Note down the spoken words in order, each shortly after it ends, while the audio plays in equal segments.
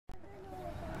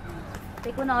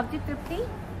Pick one object, Tripti.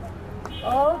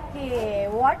 Okay.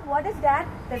 What is that,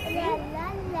 Tripti?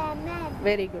 Lemon.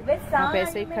 Very good. Which sound आप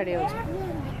ऐसे ही खड़े हो जाओ.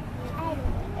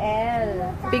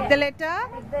 L. Pick the letter.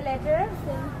 Pick the letter.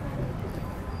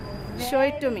 Show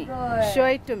it to me. Good. Show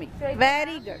it to me. Show it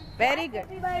Very down. good. Very good.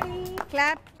 Everybody.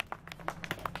 Clap.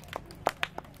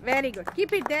 Very good.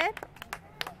 Keep it there.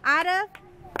 Arav,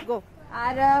 go.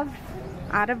 Arav.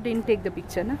 Arav didn't take the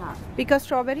picture, na? Haan. Pick a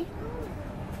strawberry.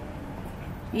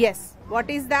 Yes. What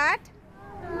is that?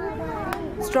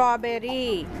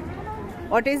 Strawberry.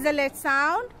 What is the let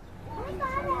sound?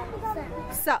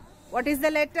 S. What is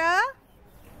the letter?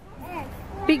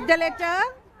 Pick the letter.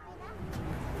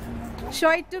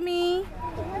 Show it to me.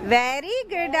 Very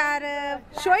good, Arav.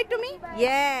 Show it to me.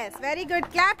 Yes. Very good.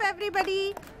 Clap,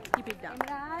 everybody. Keep it down.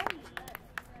 Imran.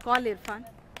 Call Irfan.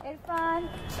 Irfan.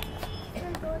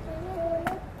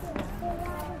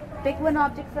 Pick one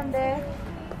object from there.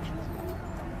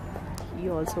 He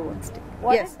also wants to.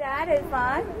 What Yes. is that,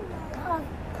 Irfan?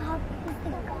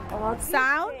 Oh,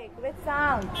 Sound? Which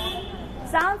sound?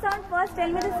 Sound first.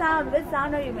 Tell me the sound. Which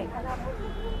sound are you making?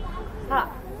 Ha.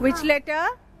 Which letter?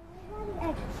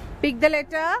 Pick the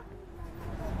letter.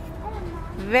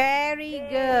 Very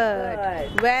good.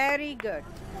 good. Very good.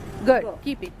 Good. Go.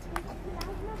 Keep it.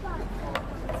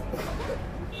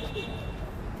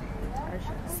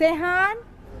 Sehan,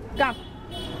 come.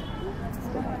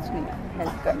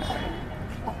 Help karna.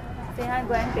 Sehan,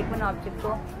 go and pick one object.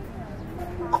 Go.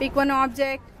 Pick one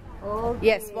object. Okay.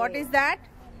 Yes. What is that?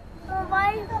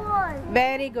 Mobile phone.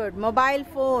 Very good. Mobile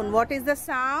phone. What is the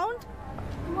sound?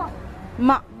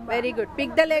 Ma. Very good.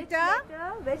 Pick the letter.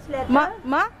 Which letter? Ma.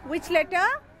 Ma. Which letter?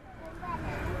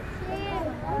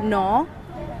 No.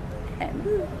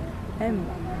 M. M.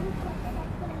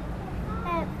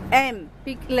 M.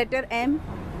 Pick letter M.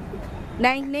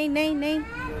 Nine.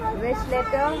 Which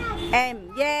letter? M.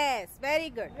 Yes. Very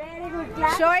good. Very good.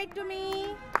 Clap. Show it to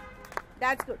me.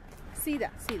 That's good. See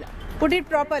that. Put it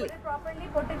properly.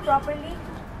 Put it properly.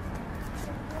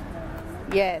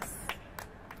 Yes.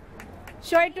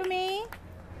 Show it to me.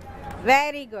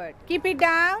 Very good. Keep it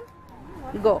down.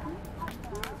 Go.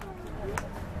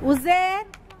 Uzair,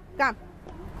 come.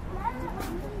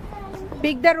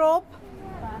 Pick the rope.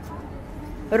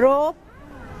 Rope.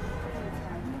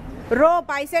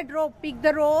 I said rope. Pick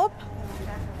the rope.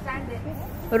 Stand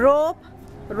there.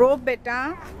 Rope,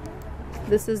 beta.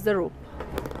 This is the rope.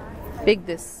 Pick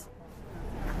this.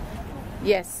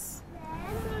 Yes.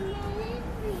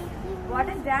 What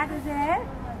is that? Is there?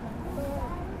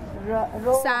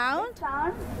 Sound.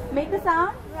 Sound. Make the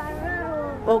sound.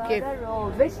 Okay.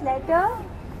 Which letter?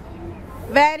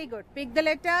 Very good. Pick the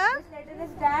letter. Which letter is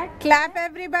that? Clap,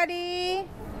 everybody.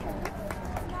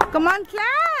 Come on,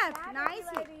 clap.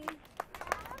 Nicely.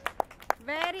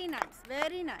 Very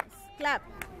nice. Clap.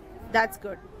 That's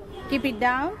good. Keep it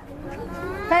down.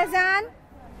 Faizan.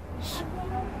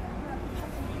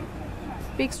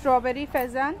 Pick strawberry,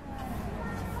 Faizan.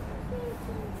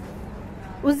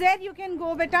 Uzair, you can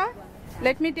go, beta.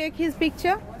 Let me take his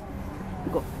picture.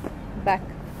 Go. Back.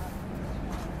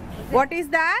 What is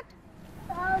that?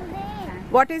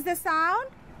 What is the sound?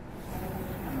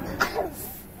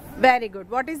 Very good.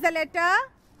 What is the letter?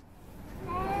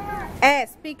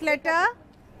 S. Pick letter.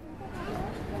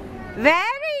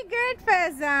 Very good,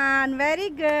 Faizan. Very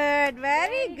good.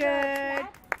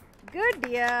 Good,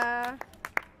 dear.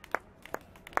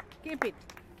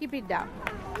 Keep it down.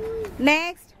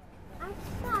 Next.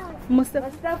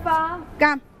 Mustafa.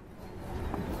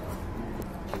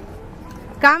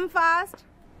 Come fast.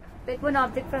 Pick one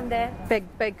object from there. Peg.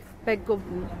 Go.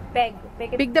 Peg.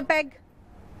 Pick it. Pick the peg.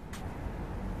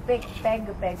 Peg.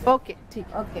 Okay. ठीक.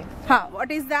 Okay. Huh.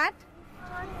 What is that?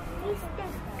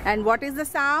 And what is the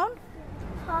sound?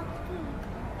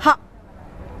 Ha.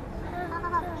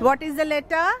 What is the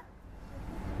letter?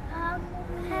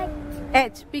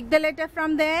 H. Pick the letter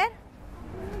from there.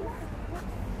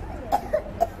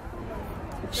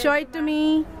 Show it to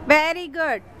me. Very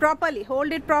good. Properly.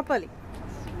 Hold it properly.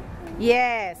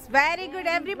 Yes. Very good.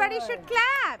 Everybody should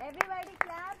clap. Everybody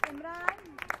clap. Imran.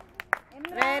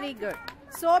 Very good.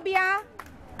 Sobia.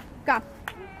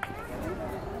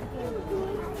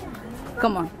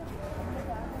 Come on.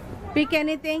 Pick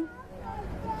anything.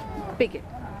 Pick it.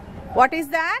 What is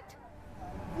that?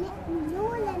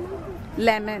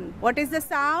 Lemon. What is the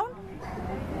sound?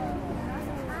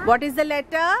 What is the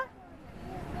letter?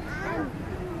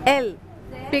 L.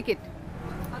 Pick it.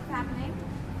 What's happening?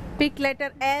 Pick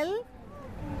letter L.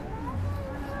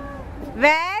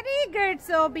 Very good,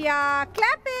 Sobia.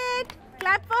 Clap it.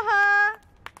 Clap for her.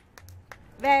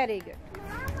 Very good.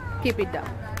 Keep it down.